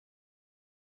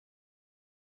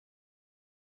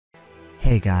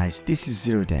Hey guys, this is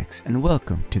ZeroDex and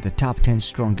welcome to the top 10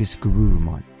 strongest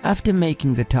Garurumon. After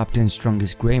making the top 10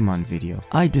 strongest Greymon video,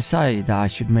 I decided that I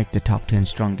should make the top 10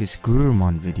 strongest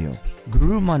Garurumon video.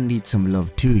 Garurumon needs some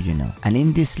love too, you know, and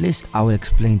in this list I will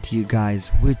explain to you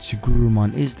guys which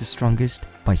Garurumon is the strongest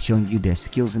by showing you their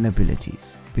skills and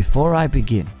abilities. Before I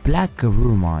begin, Black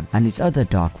Garurumon and its other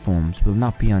dark forms will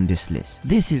not be on this list.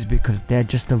 This is because they're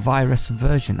just a virus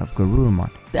version of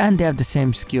Garurumon and they have the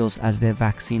same skills as their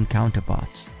vaccine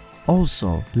counterparts.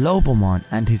 Also, Lobomon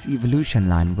and his evolution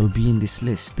line will be in this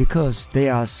list because they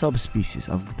are a subspecies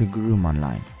of the Garurumon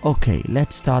line. Okay,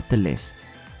 let's start the list.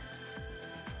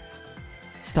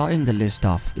 Starting the list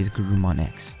off is Garurumon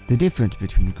X. The difference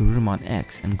between Garurumon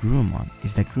X and Garurumon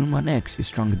is that Garurumon X is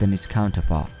stronger than its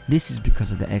counterpart. This is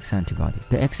because of the X antibody.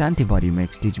 The X antibody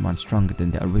makes Digimon stronger than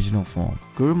the original form.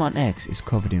 Garurumon X is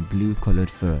covered in blue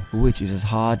colored fur, which is as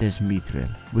hard as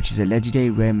mithril, which is a legendary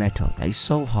rare metal that is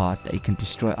so hard that it can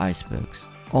destroy icebergs.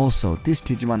 Also, this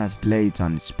Digimon has blades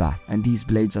on its back, and these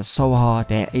blades are so hard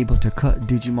they are able to cut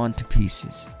Digimon to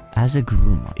pieces. As a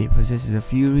Garurumon, it possesses a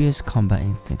furious combat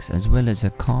instincts as well as a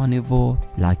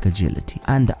carnivore-like agility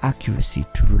and the accuracy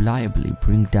to reliably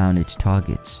bring down its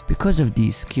targets. Because of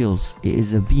these skills, it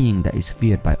is a being that is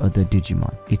feared by other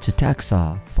Digimon. Its attacks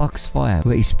are Fox Fire,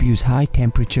 where it spews high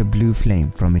temperature blue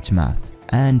flame from its mouth,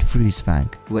 and Freeze Fang,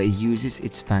 where it uses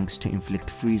its fangs to inflict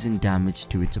freezing damage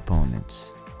to its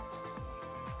opponents.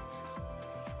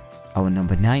 Our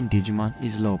number 9 Digimon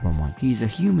is Lobomon. He is a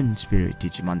human spirit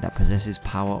Digimon that possesses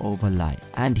power over light,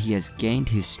 and he has gained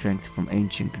his strength from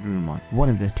ancient Garurumon, one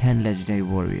of the 10 legendary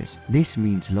warriors. This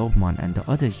means Lobomon and the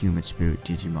other human spirit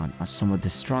Digimon are some of the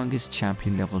strongest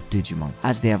champion level Digimon,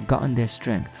 as they have gotten their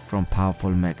strength from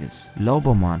powerful megas.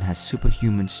 Lobomon has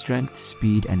superhuman strength,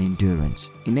 speed and endurance,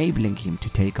 enabling him to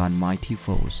take on mighty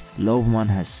foes. Lobomon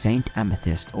has Saint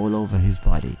Amethyst all over his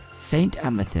body. Saint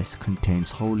Amethyst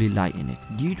contains holy light in it.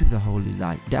 Due to the holy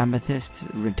light, the amethyst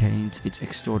retains its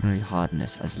extraordinary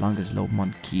hardness as long as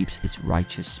Lobomon keeps its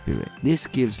righteous spirit. This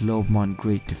gives Lobomon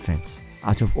great defense.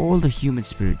 Out of all the human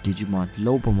spirit Digimon,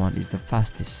 Lobomon is the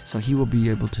fastest, so he will be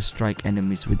able to strike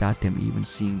enemies without them even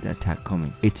seeing the attack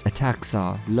coming. Its attacks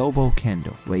are Lobo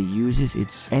Kendo, where it uses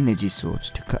its energy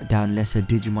swords to cut down lesser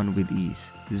Digimon with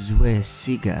ease. Zue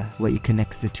Siga, where it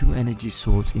connects the two energy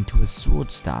swords into a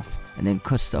sword staff and then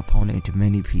cuts the opponent into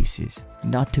many pieces.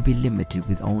 Not to be limited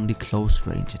with only close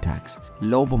range attacks,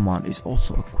 Lobomon is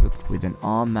also equipped with an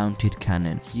arm mounted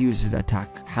cannon. He uses the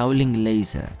attack Howling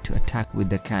Laser to attack with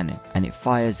the cannon, and it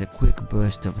fires a quick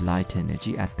burst of light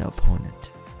energy at the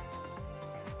opponent.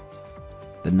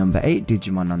 The number 8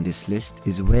 Digimon on this list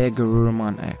is Were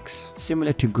Garurumon X.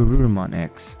 Similar to Garurumon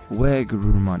X, Were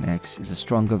Garurumon X is a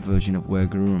stronger version of Were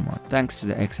Garurumon thanks to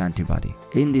the X antibody.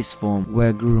 In this form,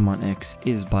 Were Garurumon X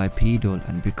is bipedal,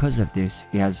 and because of this,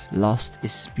 it has lost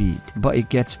its speed, but it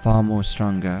gets far more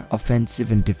stronger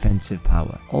offensive and defensive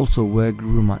power. Also, Were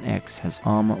Garurumon X has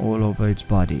armor all over its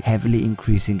body, heavily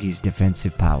increasing his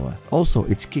defensive power. Also,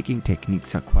 its kicking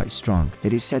techniques are quite strong.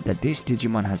 It is said that this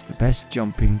Digimon has the best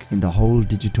jumping in the whole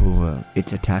digital world.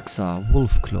 Its attacks are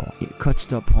Wolf Claw. It cuts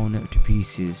the opponent to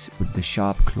pieces with the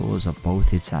sharp claws of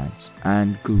both its hands,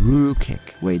 and Guru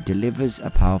Kick, where it delivers a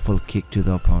powerful kick to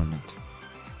the opponent.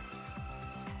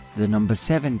 The number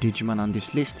 7 Digimon on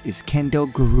this list is Kendo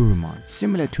Garurumon.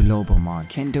 Similar to Lobomon,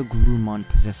 Kendo Garurumon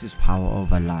possesses power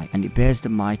over light, and it bears the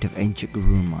might of ancient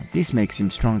Garurumon. This makes him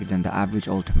stronger than the average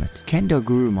ultimate. Kendo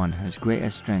Garurumon has greater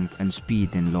strength and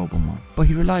speed than Lobomon, but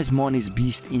he relies more on his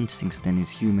beast instincts than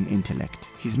his human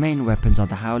intellect. His main weapons are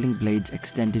the howling blades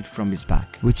extended from his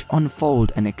back, which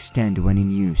unfold and extend when in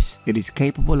use. It is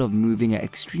capable of moving at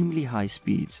extremely high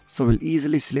speeds, so it will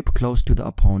easily slip close to the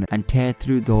opponent and tear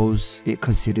through those it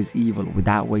considers evil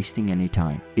without wasting any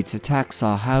time. Its attacks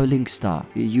are Howling Star.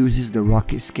 It uses the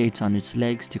rocket skates on its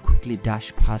legs to quickly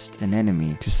dash past an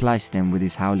enemy to slice them with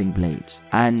his howling blades.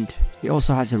 And he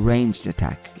also has a ranged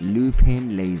attack,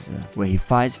 Lupin Laser, where he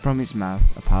fires from his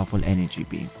mouth a powerful energy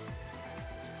beam.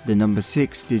 The number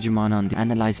 6 Digimon on the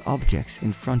analyze objects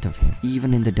in front of him,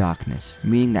 even in the darkness,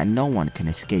 meaning that no one can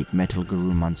escape Metal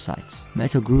Garurumon's sights.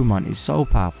 Metal Garurumon is so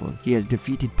powerful, he has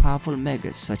defeated powerful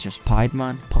megas such as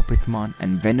Piedmon, Puppetmon,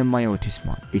 and Venom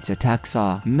Myotismon. Its attacks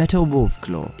are Metal Wolf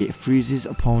Claw. It freezes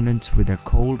opponents with a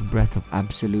cold breath of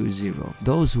absolute zero.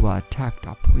 Those who are attacked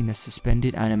are put in a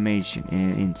suspended animation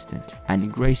in an instant.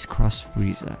 And Grace Cross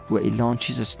Freezer, where it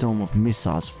launches a storm of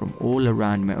missiles from all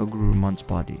around Metal Garurumon's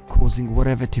body, causing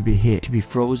whatever to be hit to be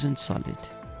frozen solid.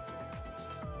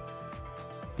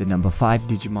 The number 5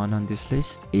 Digimon on this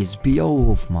list is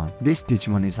Beowulfmon. This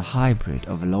Digimon is a hybrid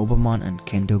of Lobomon and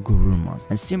Kendo Garurumon,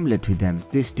 and similar to them,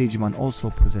 this Digimon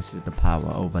also possesses the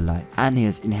power over light, and he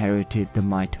has inherited the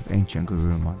might of ancient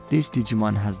Garurumon. This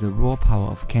Digimon has the raw power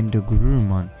of Kendo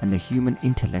Garurumon and the human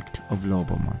intellect of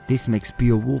Lobomon. This makes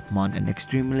Beowulfmon an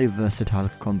extremely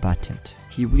versatile combatant.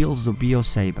 He wields the Beo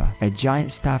Saber, a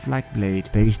giant staff-like blade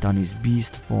based on his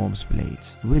beast form's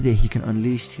blades. With it, he can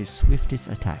unleash his swiftest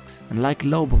attacks. And like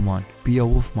Lobomon,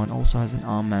 Beowulfmon also has an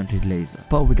arm-mounted laser,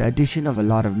 but with the addition of a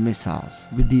lot of missiles.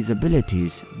 With these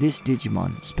abilities, this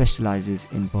Digimon specializes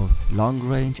in both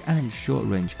long-range and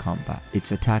short-range combat.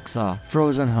 Its attacks are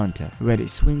Frozen Hunter, where it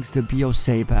swings the Beo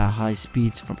Saber at high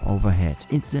speeds from overhead,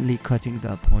 instantly cutting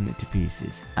the opponent to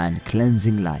pieces, and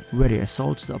Cleansing Light, where it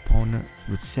assaults the opponent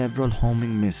with several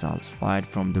homing missiles fired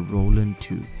from the Roland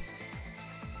 2.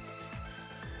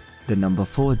 The number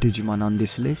 4 Digimon on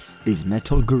this list is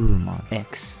Metal Garurumon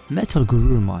X. Metal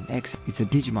Garurumon X is a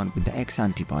Digimon with the X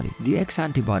antibody. The X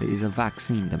antibody is a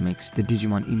vaccine that makes the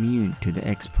Digimon immune to the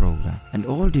X program, and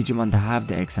all Digimon that have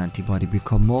the X antibody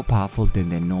become more powerful than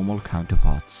their normal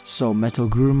counterparts. So Metal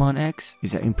Garurumon X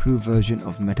is an improved version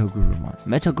of Metal Garurumon.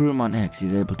 Metal Garurumon X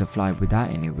is able to fly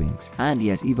without any wings, and he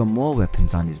has even more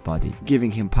weapons on his body,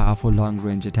 giving him powerful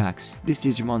long-range attacks. This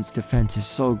Digimon's defense is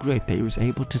so great that he was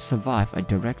able to survive a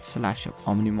direct slash of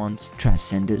Omnimon's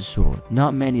Transcendent Sword.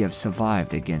 Not many have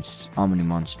survived against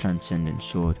Omnimon's Transcendent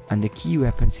Sword, and the key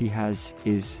weapons he has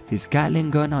is his Gatling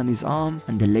gun on his arm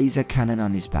and the laser cannon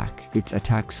on his back. Its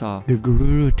attacks are the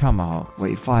Garuru Tomahawk,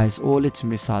 where it fires all its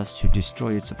missiles to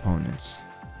destroy its opponents.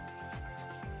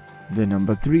 The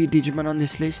number 3 Digimon on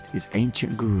this list is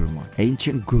Ancient Garurumon.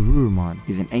 Ancient Garurumon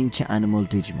is an ancient animal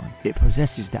Digimon. It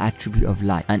possesses the attribute of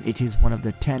light, and it is one of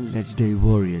the 10 legendary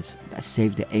warriors that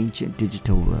saved the ancient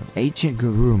digital world. Ancient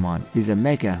Garurumon is a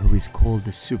mega who is called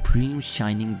the Supreme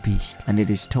Shining Beast, and it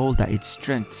is told that its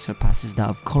strength surpasses that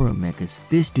of current megas.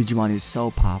 This Digimon is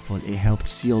so powerful it helped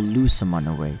seal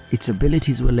Lucemon away. Its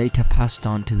abilities were later passed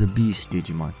on to the Beast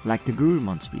Digimon, like the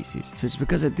Garurumon species. So it's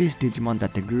because of this Digimon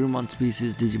that the Garurumon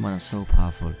species Digimon are so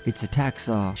powerful. Its attacks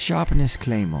are Sharpness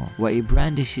Claymore, where it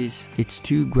brandishes its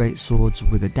 2 great swords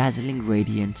with a dazzling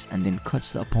radiance and then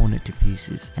cuts the opponent to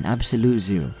pieces, and Absolute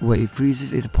Zero, where it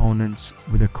freezes its opponents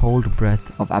with a cold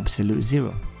breath of Absolute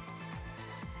Zero.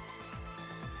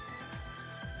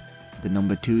 The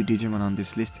number 2 Digimon on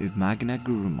this list is Magna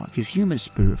Garurumon. His human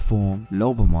spirit form,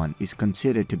 Lobomon, is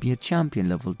considered to be a champion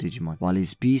level Digimon, while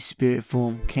his beast spirit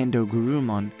form, Kendo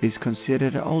Garurumon, is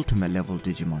considered an ultimate level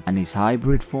Digimon, and his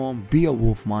hybrid form,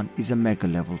 Beowulfmon, is a mega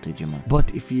level Digimon.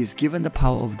 But if he is given the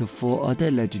power of the 4 other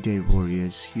legendary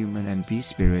warriors, human and beast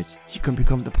spirits, he can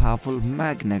become the powerful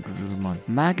Magna Garurumon.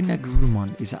 Magna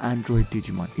Garurumon is an android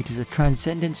Digimon. It is a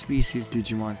transcendent species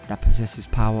Digimon that possesses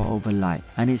power over light,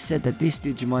 and it's said that this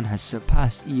Digimon has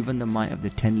surpassed even the might of the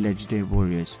 10 legendary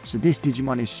warriors. So this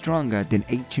Digimon is stronger than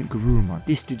Ancient Garurumon.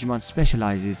 This Digimon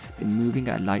specializes in moving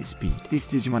at light speed.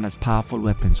 This Digimon has powerful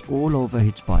weapons all over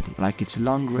its body, like its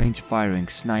long-range firing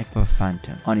Sniper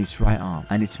Phantom on its right arm,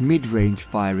 and its mid-range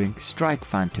firing Strike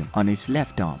Phantom on its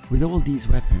left arm. With all these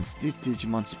weapons, this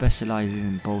Digimon specializes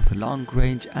in both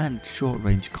long-range and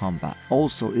short-range combat.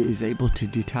 Also, it is able to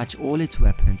detach all its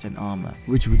weapons and armor,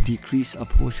 which would decrease a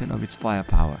portion of its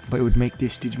firepower, but it would make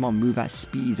this Digimon move at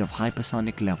speeds of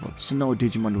hypersonic level, so no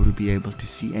Digimon will be able to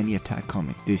see any attack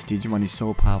coming. This Digimon is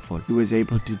so powerful, it was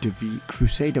able to defeat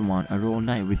Crusadermon a Roll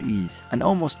Knight with ease, and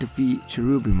almost defeat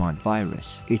Cherubimon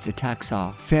Virus. Its attacks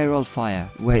are Feral Fire,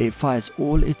 where it fires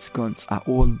all its guns at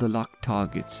all the locked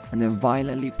targets, and then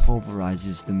violently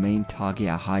pulverizes the main target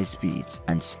at high speeds,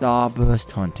 and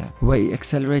Starburst Hunter, where it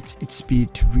accelerates its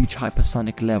speed to reach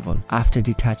hypersonic level after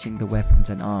detaching the weapons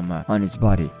and armor on its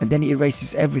body, and then it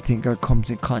erases everything that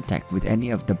comes in contact with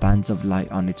any of the bands of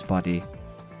light on its body.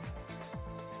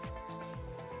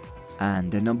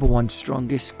 And the number 1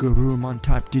 strongest Garurumon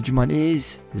type Digimon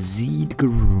is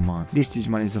ZeroDex. This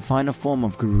Digimon is the final form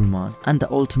of Garurumon and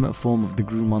the ultimate form of the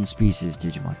Garurumon species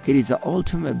Digimon. It is the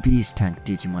ultimate beast tank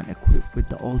Digimon equipped with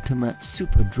the ultimate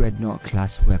Super Dreadnought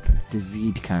class weapon, the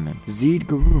Zed Cannon.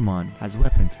 ZeroDex has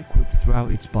weapons equipped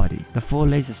throughout its body. The 4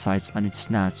 laser sights on its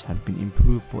snouts have been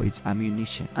improved for its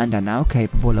ammunition and are now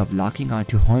capable of locking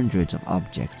onto hundreds of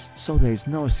objects, so there is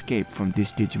no escape from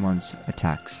this Digimon's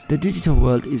attacks. The digital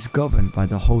world is governed governed by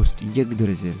the host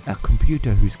Yggdrasil, a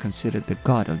computer who is considered the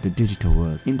god of the digital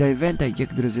world. In the event that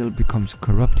Yggdrasil becomes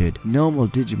corrupted, normal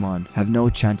Digimon have no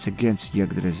chance against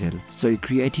Yggdrasil, so he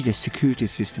created a security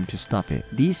system to stop it.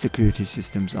 These security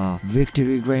systems are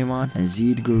Victory Greymon and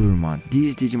ZeroDex.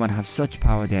 These Digimon have such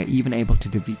power they are even able to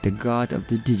defeat the god of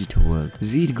the digital world.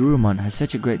 ZeroDex has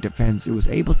such a great defense, it was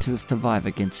able to survive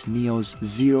against Neo's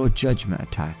Zero Judgment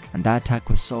attack, and that attack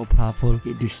was so powerful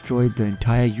it destroyed the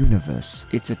entire universe.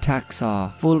 Its attacks are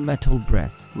Full Metal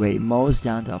Breath, where it mows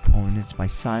down the opponents by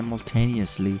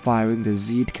simultaneously firing the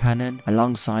Z cannon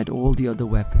alongside all the other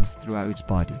weapons throughout its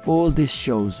body. All this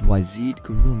shows why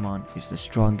ZeroDex is the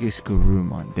strongest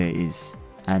Garurumon there is.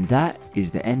 And that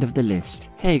is the end of the list.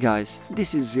 Hey guys,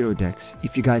 this is ZeroDex.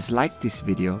 If you guys liked this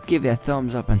video, give it a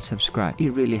thumbs up and subscribe, it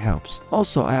really helps.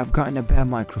 Also, I have gotten a better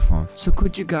microphone, so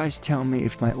could you guys tell me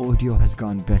if my audio has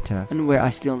gone better and where I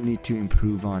still need to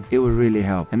improve on? It will really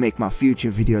help and make my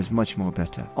future videos much more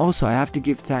better. Also, I have to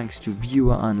give thanks to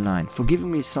Viewer Online for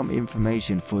giving me some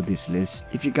information for this list.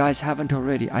 If you guys haven't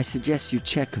already, I suggest you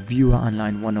check Viewer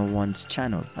Online101's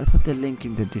channel. I'll put the link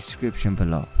in the description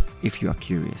below if you are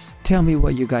curious. Tell me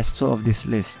what you guys thought of this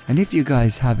list, and if you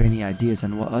guys have any ideas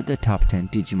on what other top 10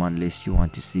 Digimon lists you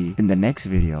want to see in the next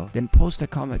video, then post a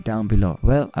comment down below.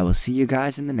 Well, I will see you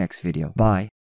guys in the next video. Bye.